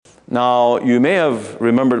Now, you may have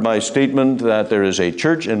remembered my statement that there is a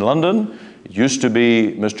church in London. It used to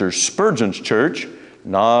be Mr. Spurgeon's church.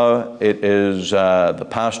 Now it is, the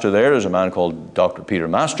pastor there is a man called Dr. Peter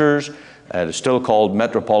Masters. It is still called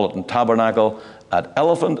Metropolitan Tabernacle at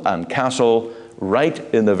Elephant and Castle, right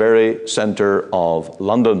in the very center of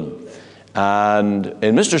London. And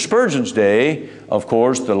in Mr. Spurgeon's day, of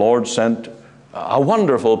course, the Lord sent a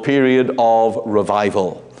wonderful period of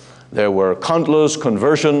revival. There were countless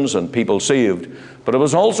conversions and people saved, but it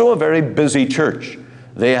was also a very busy church.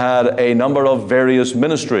 They had a number of various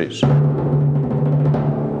ministries.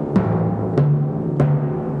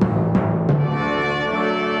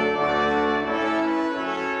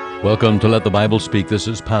 Welcome to Let the Bible Speak. This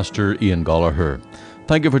is Pastor Ian Gollaher.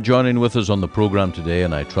 Thank you for joining with us on the program today,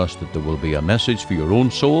 and I trust that there will be a message for your own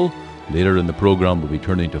soul. Later in the program, we'll be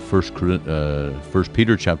turning to 1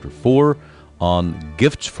 Peter chapter 4 on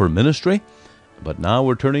gifts for ministry. But now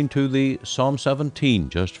we're turning to the Psalm 17,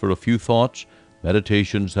 just for a few thoughts,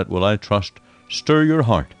 meditations that will, I trust, stir your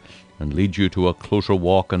heart and lead you to a closer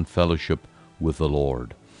walk and fellowship with the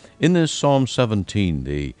Lord. In this Psalm 17,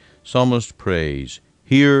 the psalmist prays,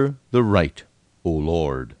 "Hear the right, O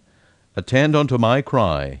Lord. Attend unto my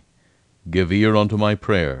cry. Give ear unto my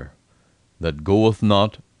prayer, that goeth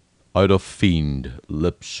not out of feigned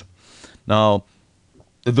lips." Now,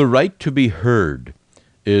 the right to be heard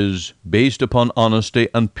is based upon honesty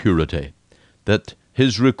and purity, that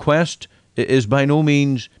his request is by no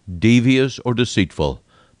means devious or deceitful,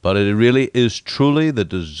 but it really is truly the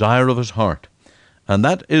desire of his heart. And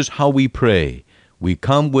that is how we pray. We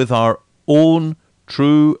come with our own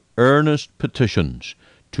true, earnest petitions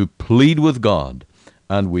to plead with God,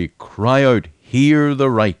 and we cry out, "Hear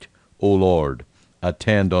the right, O Lord,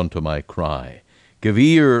 attend unto my cry. Give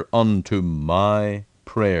ear unto my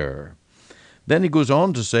prayer." Then he goes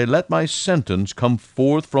on to say, "Let my sentence come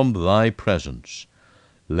forth from thy presence.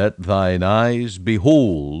 Let thine eyes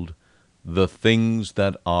behold the things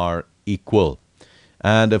that are equal."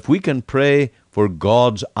 And if we can pray for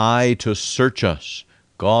God's eye to search us,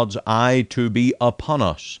 God's eye to be upon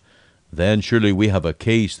us, then surely we have a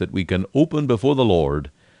case that we can open before the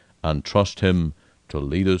Lord and trust him to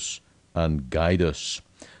lead us and guide us.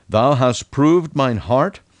 "Thou hast proved mine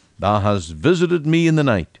heart, thou hast visited me in the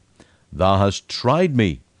night. Thou hast tried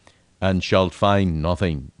me, and shalt find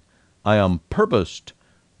nothing. I am purposed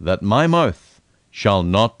that my mouth shall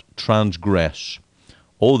not transgress."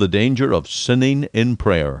 Oh, the danger of sinning in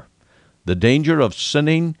prayer, the danger of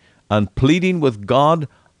sinning and pleading with God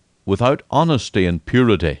without honesty and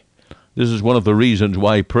purity. This is one of the reasons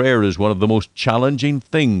why prayer is one of the most challenging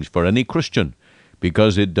things for any Christian,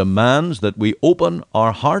 because it demands that we open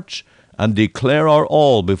our hearts and declare our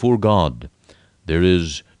all before God. There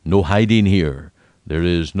is no hiding here. There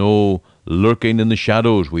is no lurking in the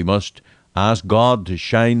shadows. We must ask God to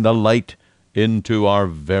shine the light into our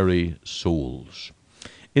very souls.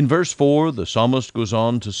 In verse 4, the psalmist goes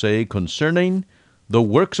on to say, "Concerning the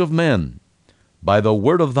works of men, by the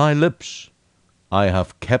word of thy lips, I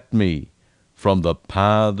have kept me from the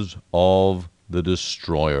paths of the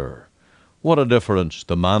destroyer." What a difference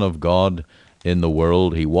the man of God in the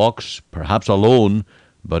world. He walks perhaps alone,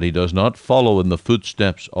 but he does not follow in the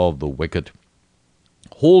footsteps of the wicked.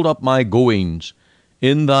 "Hold up my goings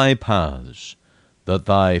in thy paths, that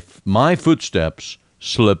my footsteps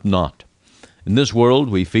slip not." In this world,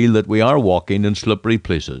 we feel that we are walking in slippery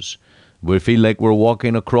places. We feel like we're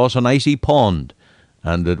walking across an icy pond,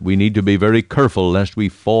 and that we need to be very careful lest we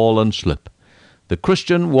fall and slip. The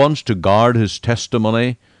Christian wants to guard his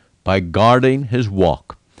testimony by guarding his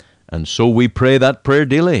walk. And so we pray that prayer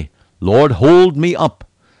daily. "Lord, hold me up."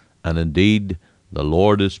 And indeed, the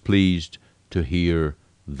Lord is pleased to hear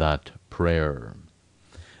that prayer.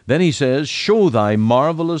 Then he says, "Show thy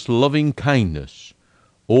marvelous loving kindness,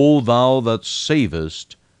 O thou that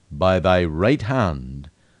savest by thy right hand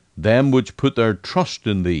them which put their trust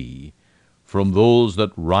in thee from those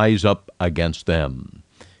that rise up against them."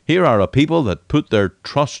 Here are a people that put their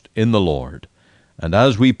trust in the Lord. And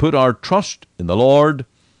as we put our trust in the Lord,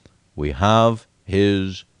 we have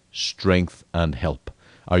his strength and help.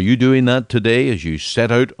 Are you doing that today as you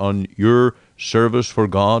set out on your service for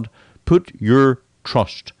God? Put your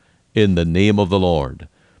trust in the name of the Lord.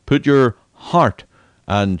 Put your heart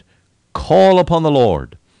and call upon the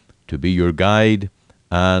Lord to be your guide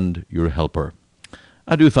and your helper.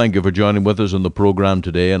 I do thank you for joining with us on the program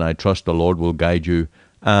today, and I trust the Lord will guide you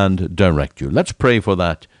and direct you. Let's pray for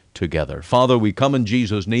that together. Father, we come in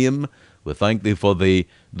Jesus' name. We thank thee for the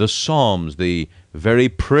Psalms, the very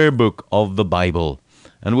prayer book of the Bible.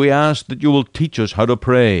 And we ask that you will teach us how to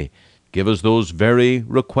pray. Give us those very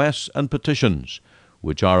requests and petitions.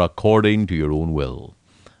 which are according to your own will.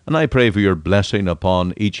 And I pray for your blessing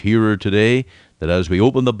upon each hearer today, that as we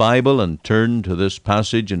open the Bible and turn to this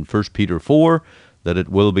passage in 1 Peter 4, that it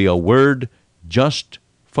will be a word just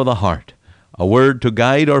for the heart, a word to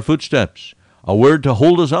guide our footsteps, a word to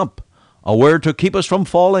hold us up, a word to keep us from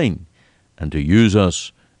falling, and to use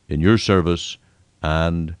us in your service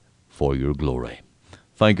and for your glory.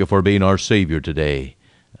 Thank you for being our Savior today.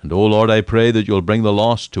 And, oh Lord, I pray that you'll bring the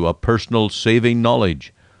lost to a personal saving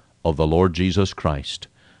knowledge of the Lord Jesus Christ,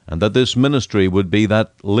 and that this ministry would be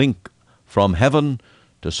that link from heaven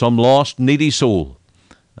to some lost, needy soul,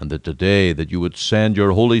 and that today that you would send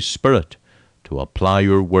your Holy Spirit to apply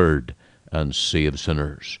your word and save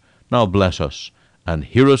sinners. Now bless us and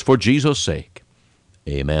hear us for Jesus' sake.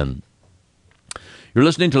 Amen. You're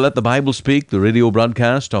listening to Let the Bible Speak, the radio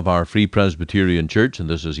broadcast of our Free Presbyterian Church, and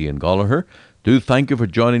this is Ian Gallagher. Do thank you for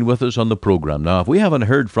joining with us on the program. Now, if we haven't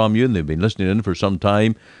heard from you and they've been listening in for some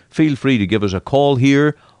time, feel free to give us a call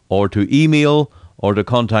here or to email or to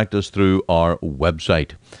contact us through our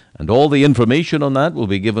website. And all the information on that will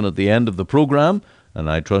be given at the end of the program, and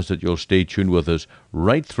I trust that you'll stay tuned with us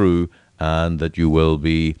right through and that you will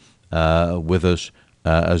be with us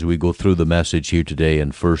as we go through the message here today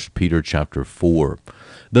in 1 Peter chapter 4.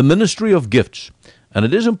 The ministry of gifts. And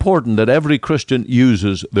it is important that every Christian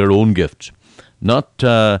uses their own gifts, not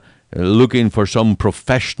looking for some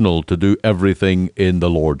professional to do everything in the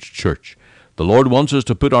Lord's church. The Lord wants us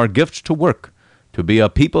to put our gifts to work, to be a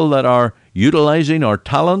people that are utilizing our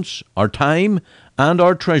talents, our time, and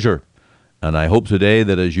our treasure. And I hope today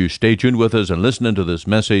that as you stay tuned with us and listening to this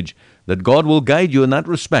message, that God will guide you in that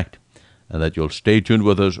respect, and that you'll stay tuned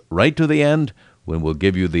with us right to the end when we'll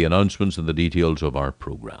give you the announcements and the details of our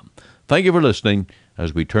program. Thank you for listening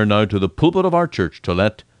as we turn now to the pulpit of our church to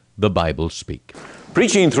let the Bible speak.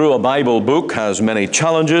 Preaching through a Bible book has many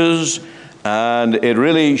challenges, and it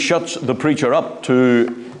really shuts the preacher up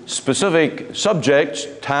to specific subjects,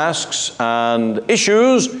 tasks, and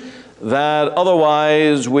issues that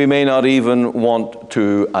otherwise we may not even want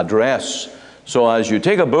to address. So as you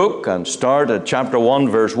take a book and start at chapter 1,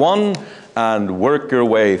 verse 1, and work your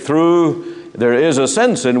way through, there is a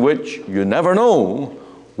sense in which you never know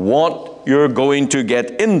what you're going to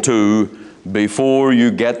get into before you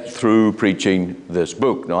get through preaching this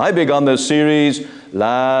book. Now, I began this series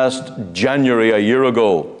last January, a year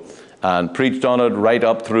ago, and preached on it right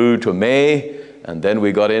up through to May, and then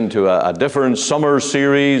we got into a different summer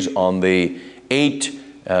series on the 8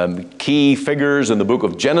 key figures in the book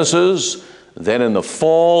of Genesis. Then in the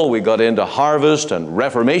fall, we got into harvest and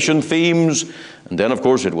Reformation themes. And then, of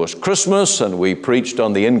course, it was Christmas, and we preached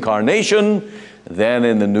on the incarnation. Then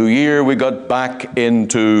in the new year, we got back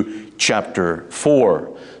into chapter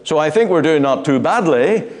 4. So I think we're doing not too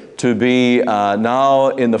badly to be now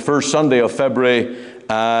in the first Sunday of February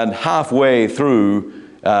and halfway through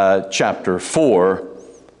chapter 4,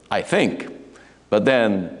 I think. But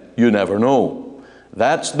then you never know.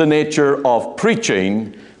 That's the nature of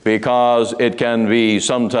preaching, because it can be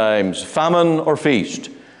sometimes famine or feast.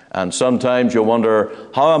 And sometimes you wonder,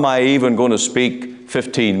 how am I even going to speak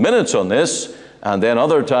 15 minutes on this? And then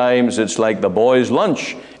other times it's like the boys'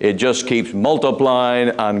 lunch. It just keeps multiplying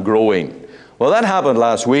and growing. Well, that happened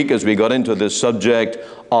last week as we got into this subject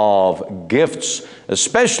of gifts,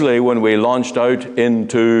 especially when we launched out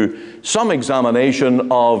into some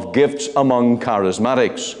examination of gifts among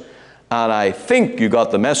charismatics. And I think you got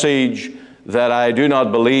the message that I do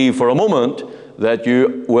not believe for a moment that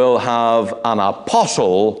you will have an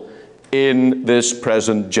apostle in this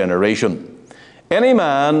present generation. Any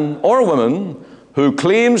man or woman who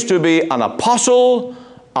claims to be an apostle,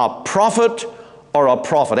 a prophet, or a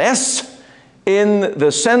prophetess in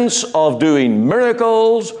the sense of doing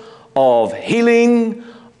miracles, of healing,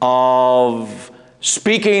 of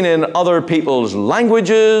speaking in other people's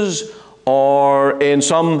languages, or in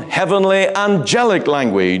some heavenly angelic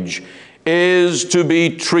language, is to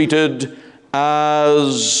be treated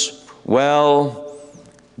as, well,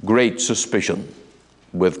 great suspicion,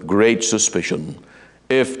 with great suspicion,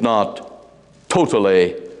 if not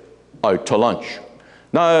totally out to lunch.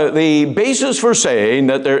 Now, the basis for saying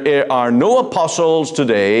that there are no apostles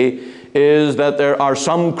today is that there are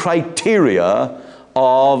some criteria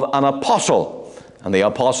of an apostle. And the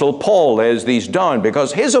Apostle Paul lays these down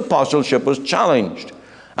because his apostleship was challenged.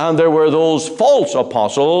 And there were those false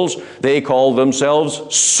apostles, they called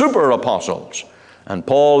themselves super apostles. And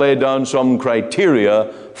Paul laid down some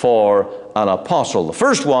criteria for an apostle. The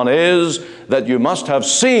first one is that you must have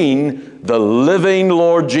seen the living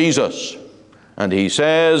Lord Jesus. And he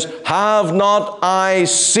says, "Have not I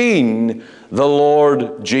seen the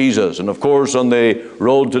Lord Jesus. And of course, on the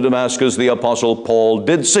road to Damascus, the Apostle Paul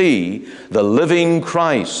did see the living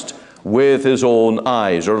Christ with his own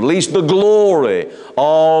eyes, or at least the glory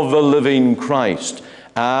of the living Christ.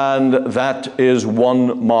 And that is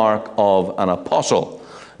one mark of an apostle.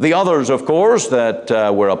 The others, of course, that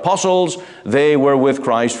were apostles, they were with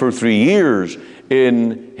Christ for 3 years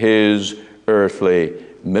in his earthly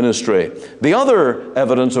ministry. The other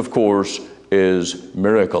evidence, of course, is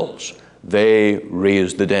miracles. They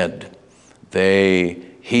raised the dead. They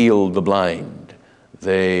healed the blind.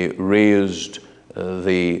 They raised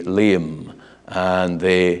the lame. And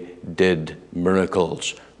they did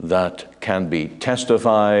miracles that can be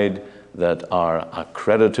testified, that are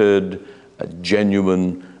accredited,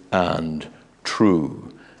 genuine, and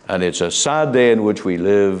true. And it's a sad day in which we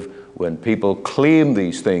live when people claim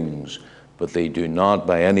these things, but they do not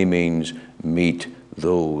by any means meet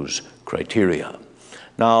those criteria.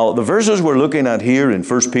 Now, the verses we're looking at here in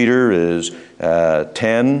 1 Peter is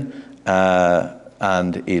 10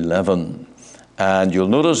 and 11. And you'll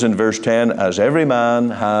notice in verse 10, as every man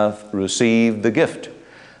hath received the gift.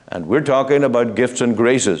 And we're talking about gifts and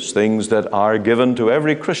graces, things that are given to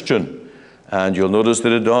every Christian. And you'll notice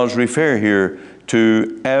that it does refer here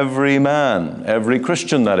to every man, every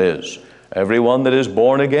Christian that is. Everyone that is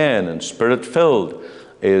born again and Spirit-filled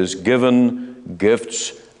is given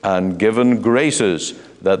gifts and given graces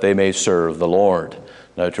that they may serve the Lord.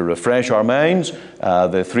 Now, to refresh our minds,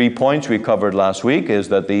 the 3 points we covered last week is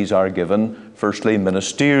that these are given, firstly,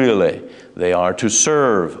 ministerially. They are to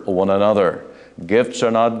serve one another. Gifts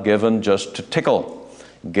are not given just to tickle.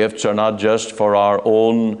 Gifts are not just for our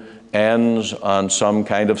own ends and some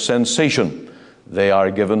kind of sensation. They are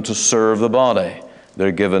given to serve the body.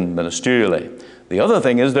 They're given ministerially. The other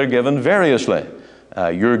thing is they're given variously.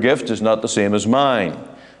 Your gift is not the same as mine.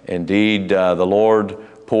 Indeed, the Lord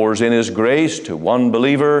pours in his grace to one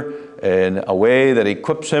believer in a way that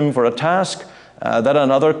equips him for a task that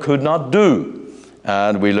another could not do.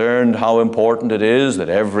 And we learned how important it is that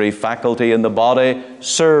every faculty in the body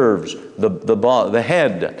serves the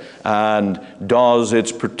head and does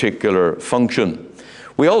its particular function.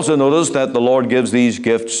 We also notice that the Lord gives these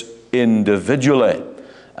gifts individually,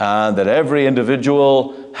 and that every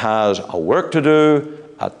individual has a work to do,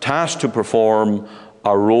 a task to perform,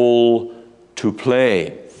 a role to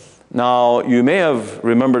play. Now, you may have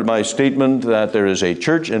remembered my statement that there is a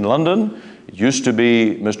church in London. It used to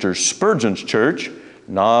be Mr. Spurgeon's church.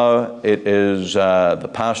 Now it is, the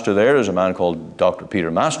pastor there is a man called Dr.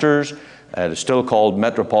 Peter Masters. It is still called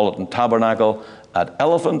Metropolitan Tabernacle at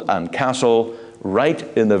Elephant and Castle, right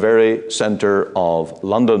in the very center of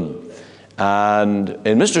London. And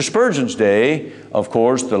in Mr. Spurgeon's day, of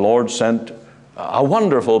course, the Lord sent a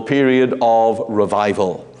wonderful period of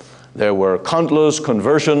revival. There were countless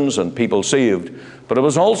conversions and people saved, but it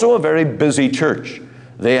was also a very busy church.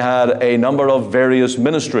 They had a number of various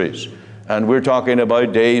ministries. And we're talking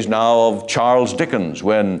about days now of Charles Dickens,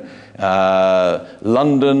 when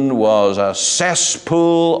London was a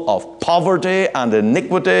cesspool of poverty and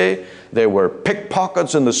iniquity. There were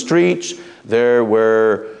pickpockets in the streets. There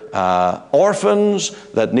were orphans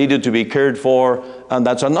that needed to be cared for. And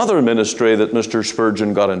that's another ministry that Mr.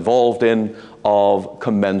 Spurgeon got involved in, of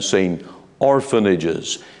commencing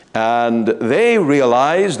orphanages. And they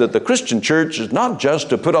realized that the Christian church is not just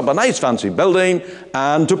to put up a nice fancy building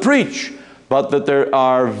and to preach, but that there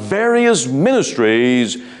are various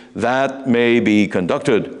ministries that may be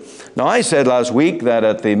conducted. Now, I said last week that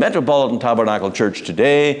at the Metropolitan Tabernacle Church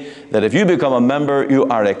today, that if you become a member, you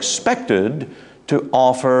are expected to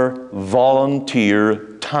offer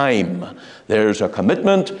volunteer time. There's a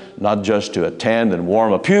commitment not just to attend and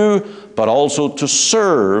warm a pew, but also to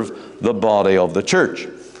serve the body of the church.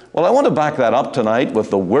 Well, I want to back that up tonight with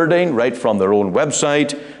the wording right from their own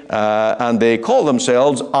website, and they call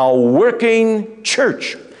themselves a working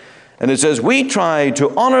church. And it says, we try to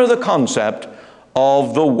honor the concept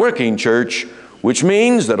of the working church, which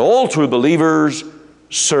means that all true believers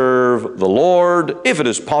serve the Lord, if it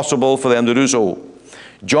is possible for them to do so,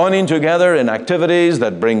 joining together in activities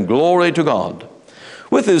that bring glory to God.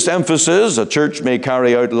 With this emphasis, a church may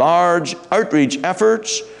carry out large outreach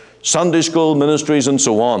efforts, Sunday school ministries, and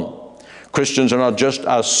so on. Christians are not just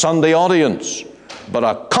a Sunday audience, but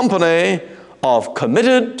a company of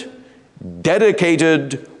committed,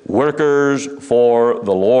 dedicated workers for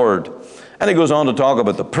the Lord. And he goes on to talk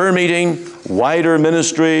about the prayer meeting, wider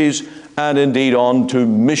ministries, and indeed on to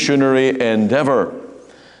missionary endeavor.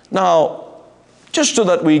 Now, just so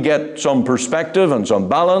that we get some perspective and some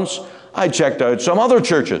balance, I checked out some other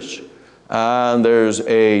churches. And there's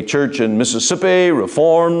a church in Mississippi,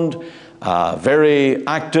 Reformed, very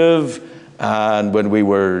active, And when we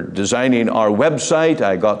were designing our website,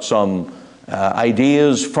 I got some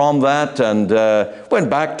ideas from that, and went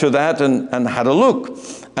back to that and had a look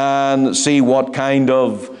and see what kind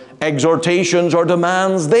of exhortations or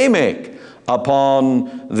demands they make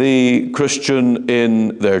upon the Christian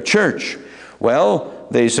in their church. Well,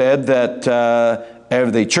 they said that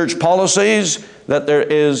the church policies, that there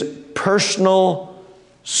is personal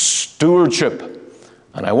stewardship.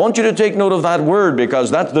 And I want you to take note of that word,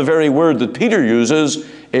 because that's the very word that Peter uses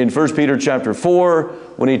in 1 Peter chapter 4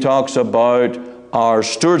 when he talks about our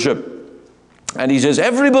stewardship. And he says,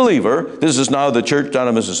 every believer, this is now the church down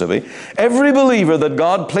in Mississippi, every believer that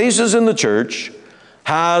God places in the church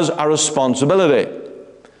has a responsibility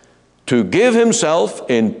to give himself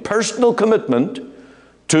in personal commitment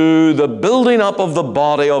to the building up of the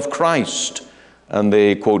body of Christ. And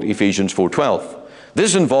they quote Ephesians 4:12.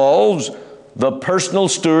 This involves the personal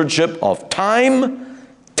stewardship of time,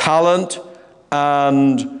 talent,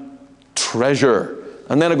 and treasure.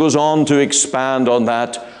 And then it goes on to expand on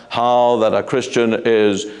that, how that a Christian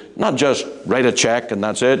is not just write a check and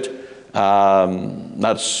that's it.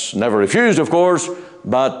 That's never refused, of course,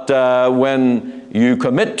 but when you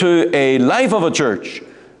commit to a life of a church,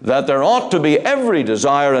 that there ought to be every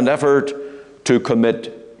desire and effort to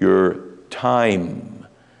commit your time,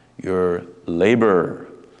 your labor,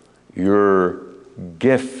 your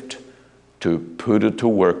gift, to put it to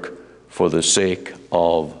work for the sake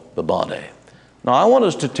of the body. Now, I want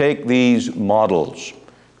us to take these models,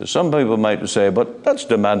 because some people might say, but that's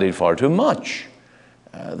demanding far too much.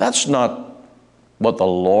 That's not what the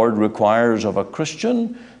Lord requires of a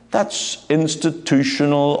Christian. That's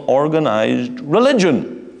institutional, organized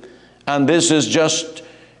religion. And this is just,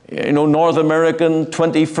 North American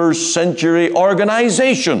 21st century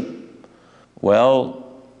organization. Well,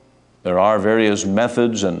 there are various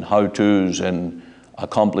methods and how-tos in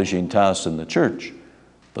accomplishing tasks in the church.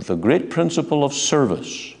 But the great principle of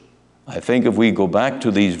service, I think if we go back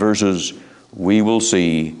to these verses, we will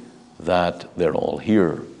see that they're all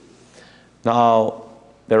here. Now,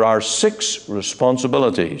 there are 6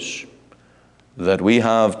 responsibilities that we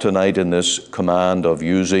have tonight in this command of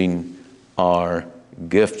using our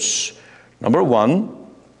gifts. Number 1,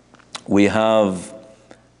 we have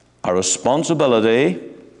a responsibility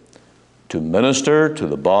to minister to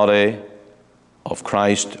the body of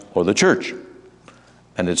Christ or the church.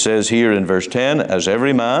 And it says here in verse 10, as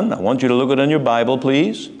every man, I want you to look at it in your Bible,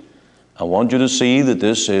 please. I want you to see that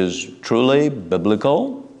this is truly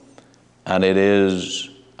biblical, and it is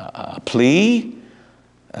a plea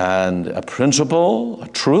and a principle, a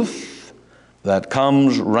truth that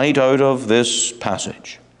comes right out of this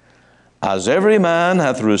passage. As every man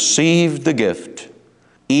hath received the gift,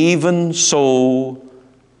 even so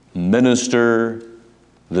minister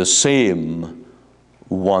the same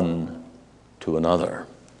one to another.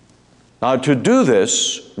 Now, to do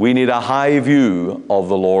this, we need a high view of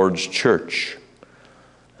the Lord's church.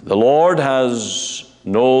 The Lord has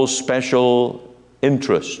no special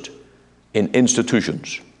interest in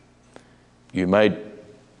institutions. You might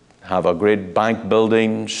have a great bank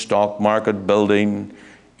building, stock market building.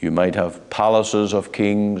 You might have palaces of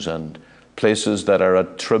kings and places that are a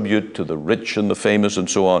tribute to the rich and the famous and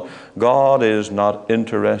so on. God is not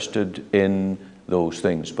interested in those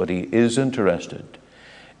things, but He is interested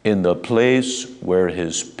in the place where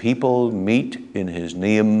His people meet in His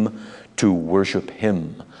name to worship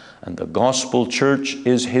Him. And the gospel church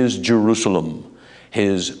is His Jerusalem.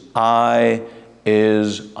 His eye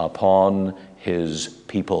is upon His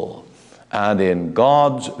people. And in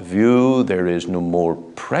God's view, there is no more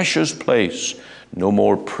precious place, no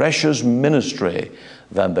more precious ministry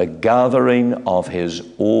than the gathering of His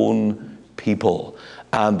own people.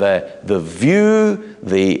 And the view,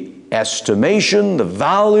 the estimation, the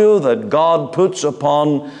value that God puts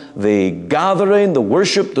upon the gathering, the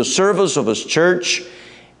worship, the service of His church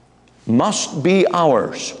must be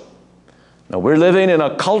ours. Now, we're living in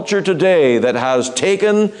a culture today that has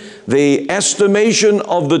taken the estimation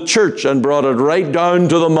of the church and brought it right down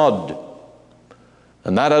to the mud.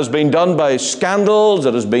 And that has been done by scandals,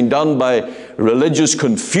 it has been done by religious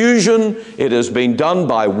confusion, it has been done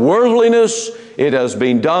by worldliness, it has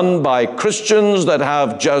been done by Christians that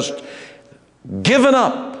have just given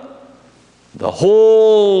up the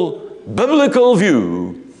whole biblical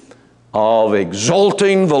view of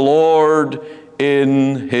exalting the Lord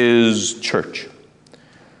in His church.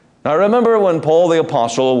 Now, remember when Paul the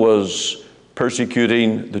Apostle was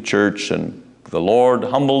persecuting the church, and the Lord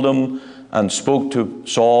humbled him and spoke to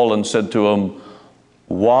Saul and said to him,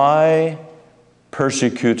 "Why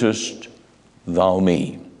persecutest thou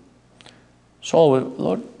me?" Saul,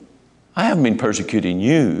 "Lord, I haven't been persecuting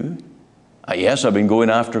you. Yes, I've been going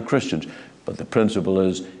after Christians, but the principle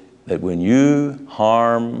is that when you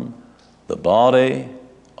harm the body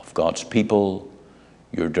of God's people,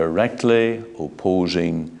 you're directly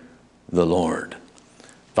opposing the Lord.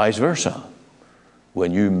 Vice versa.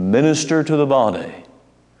 When you minister to the body,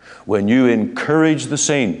 when you encourage the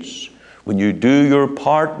saints, when you do your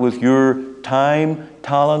part with your time,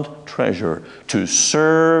 talent, treasure to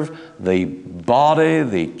serve the body,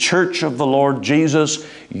 the church of the Lord Jesus,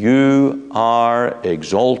 you are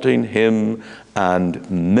exalting Him and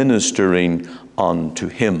ministering unto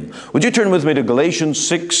Him. Would you turn with me to Galatians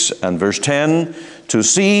 6 and verse 10 to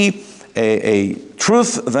see a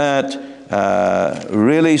truth that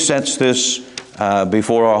really sets this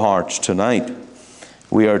before our hearts tonight.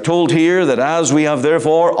 We are told here that as we have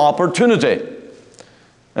therefore opportunity,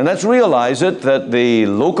 and let's realize it, that the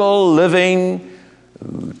local living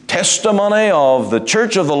testimony of the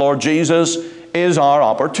church of the Lord Jesus is our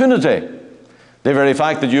opportunity. The very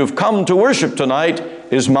fact that you've come to worship tonight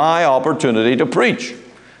is my opportunity to preach.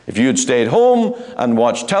 If you'd stayed home and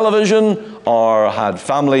watched television or had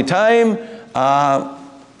family time,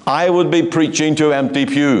 I would be preaching to empty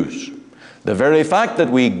pews. The very fact that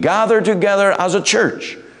we gather together as a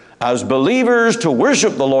church, as believers to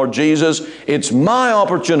worship the Lord Jesus, it's my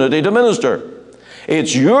opportunity to minister.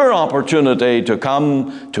 It's your opportunity to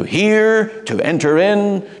come, to hear, to enter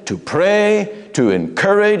in, to pray, to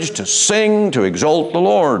encourage, to sing, to exalt the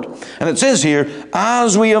Lord. And it says here,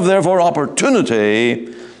 as we have therefore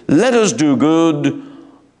opportunity, let us do good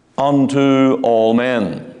unto all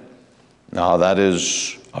men. Now that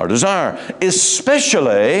is our desire,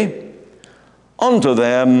 especially unto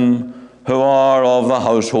them who are of the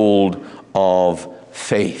household of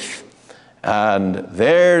faith. And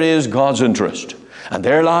there is God's interest. And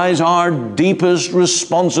there lies our deepest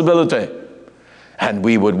responsibility. And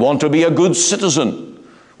we would want to be a good citizen.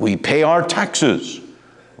 We pay our taxes.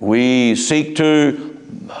 We seek to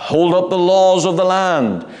hold up the laws of the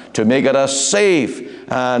land to make it a safe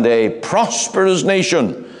and a prosperous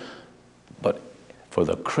nation. But for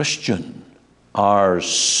the Christian, our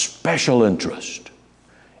special interest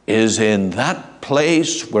is in that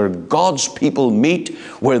place where God's people meet,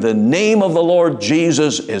 where the name of the Lord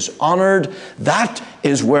Jesus is honored. That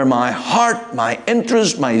is where my heart, my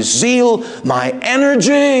interest, my zeal, my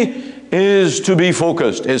energy is to be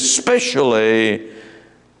focused, especially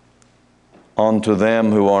unto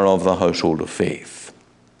them who are of the household of faith.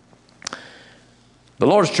 The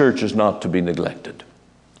Lord's church is not to be neglected.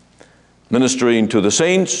 Ministering to the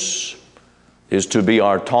saints is to be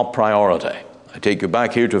our top priority. I take you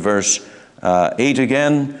back here to verse 8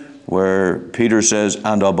 again, where Peter says,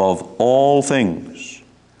 and above all things,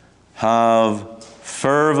 have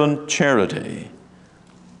fervent charity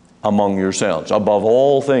among yourselves. Above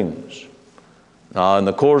all things. Now, in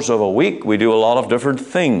the course of a week, we do a lot of different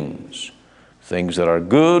things. Things that are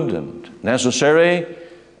good and necessary,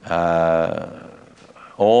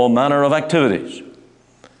 all manner of activities.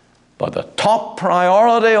 But the top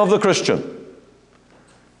priority of the Christian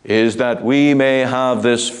is that we may have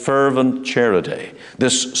this fervent charity,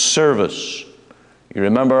 this service. You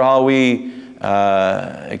remember how we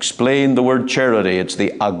explained the word charity. It's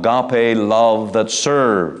the agape love that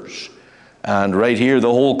serves. And right here,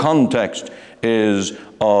 the whole context is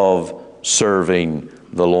of serving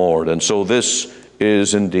the Lord. And so this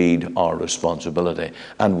is indeed our responsibility.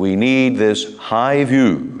 And we need this high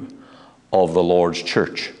view of the Lord's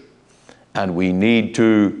church. And we need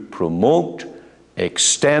to promote,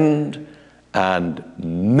 extend, and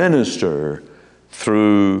minister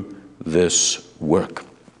through this work.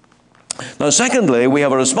 Now, secondly, we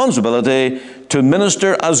have a responsibility to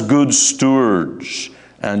minister as good stewards.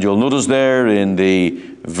 And you'll notice there in the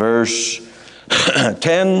verse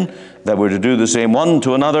 10 that we're to do the same one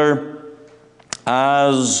to another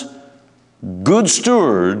as good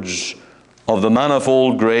stewards of the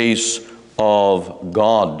manifold grace of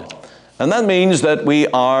God. And that means that we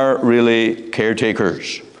are really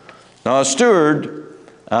caretakers. Now, a steward,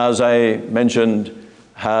 as I mentioned,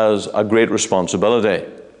 has a great responsibility.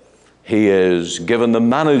 He is given the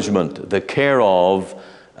management, the care of,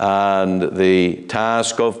 and the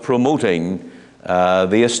task of promoting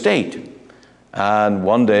the estate. And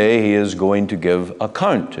one day he is going to give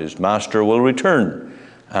account. His master will return,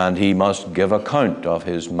 and he must give account of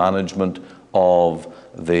his management of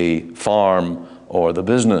the farm or the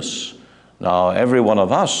business. Now, every one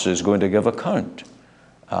of us is going to give account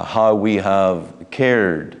how we have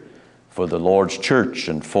cared for the Lord's church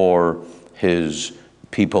and for His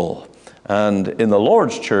people. And in the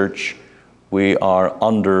Lord's church, we are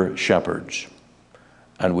under shepherds,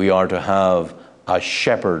 and we are to have a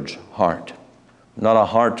shepherd's heart. not a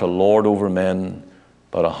heart to lord over men,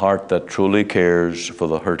 but a heart that truly cares for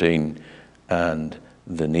the hurting and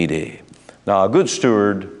the needy. Now, a good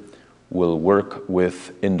steward will work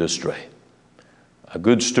with industry. A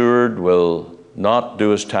good steward will not do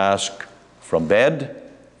his task from bed.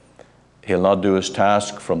 He'll not do his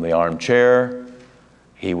task from the armchair.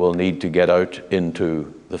 He will need to get out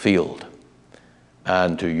into the field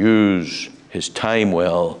and to use his time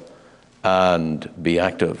well and be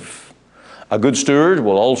active. A good steward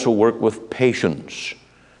will also work with patience.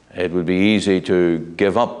 It would be easy to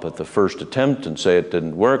give up at the first attempt and say it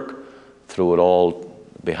didn't work, throw it all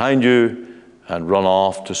behind you, and run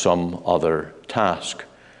off to some other task.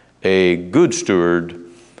 A good steward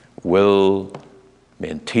will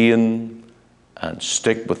maintain and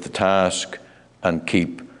stick with the task and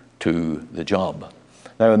keep to the job.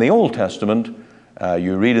 Now, in the Old Testament,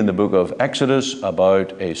 you read in the book of Exodus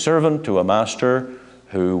about a servant to a master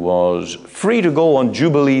who was free to go on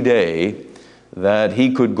Jubilee Day, that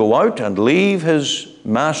he could go out and leave his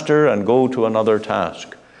master and go to another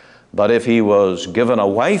task. But if he was given a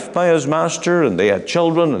wife by his master and they had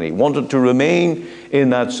children and he wanted to remain in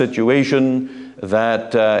that situation,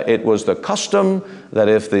 that it was the custom that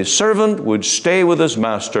if the servant would stay with his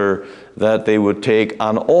master, that they would take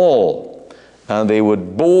an awl and they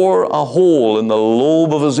would bore a hole in the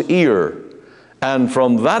lobe of his ear. And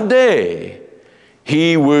from that day,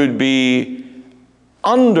 he would be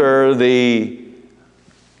under the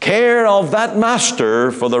care of that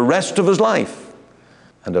master for the rest of his life.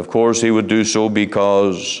 And of course, he would do so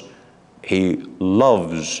because he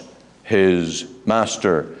loves his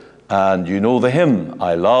master. And you know the hymn,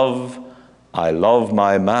 I love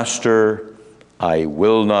my master, I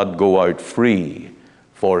will not go out free.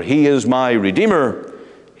 For he is my Redeemer,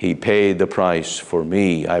 he paid the price for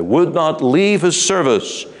me. I would not leave his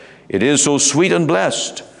service, it is so sweet and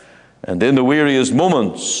blessed. And in the weariest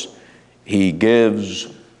moments, he gives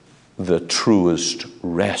the truest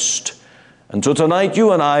rest. And so tonight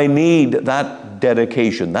you and I need that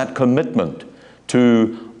dedication, that commitment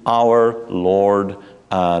to our Lord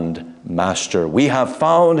and Master. We have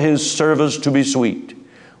found his service to be sweet.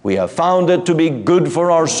 We have found it to be good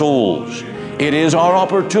for our souls. It is our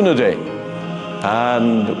opportunity,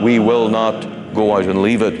 and we will not go out and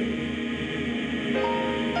leave it.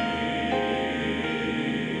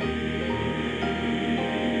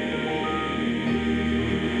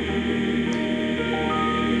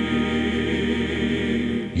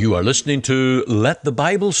 You are listening to Let the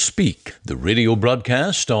Bible Speak, the radio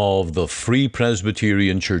broadcast of the Free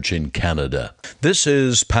Presbyterian Church in Canada. This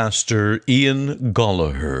is Pastor Ian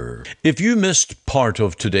Gollaher. If you missed part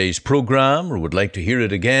of today's program or would like to hear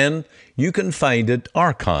it again, you can find it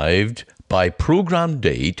archived by program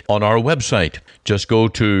date on our website. Just go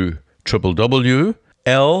to www.ltbs.ca,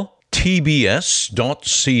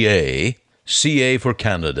 CA for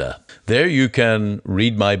Canada. There you can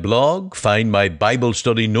read my blog, find my Bible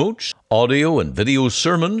study notes, audio and video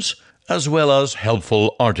sermons, as well as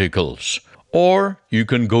helpful articles. Or you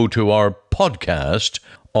can go to our podcast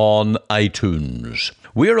on iTunes.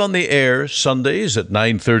 We're on the air Sundays at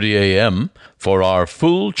 9:30 a.m. for our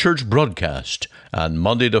full church broadcast, and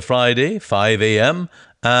Monday to Friday, 5 a.m.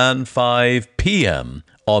 and 5 p.m.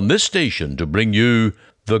 on this station to bring you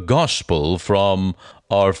the gospel from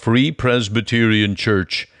our Free Presbyterian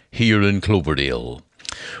Church here in Cloverdale.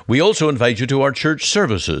 We also invite you to our church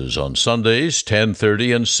services on Sundays,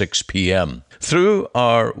 10:30 and 6 p.m. Through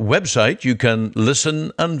our website, you can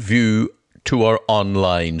listen and view to our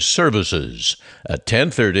online services at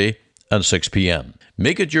 10:30 and 6 p.m.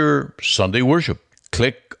 Make it your Sunday worship.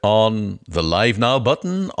 Click on the Live Now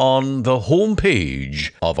button on the home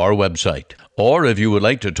page of our website. Or if you would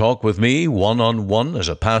like to talk with me one-on-one as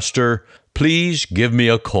a pastor, please give me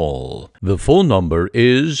a call. The phone number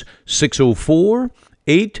is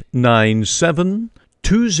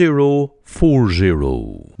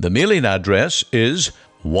 604-897-2040. The mailing address is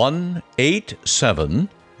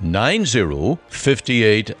 18790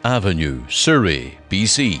 58th Avenue, Surrey,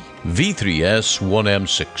 BC,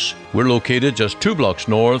 V3S1M6. We're located just 2 blocks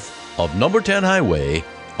north of number 10 Highway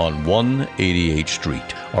on 188th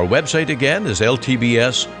Street. Our website again is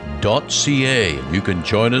ltbs.ca, and you can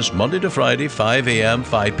join us Monday to Friday, 5 a.m.,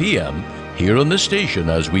 5 p.m. here on the station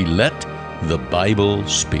as we let the Bible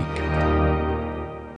speak.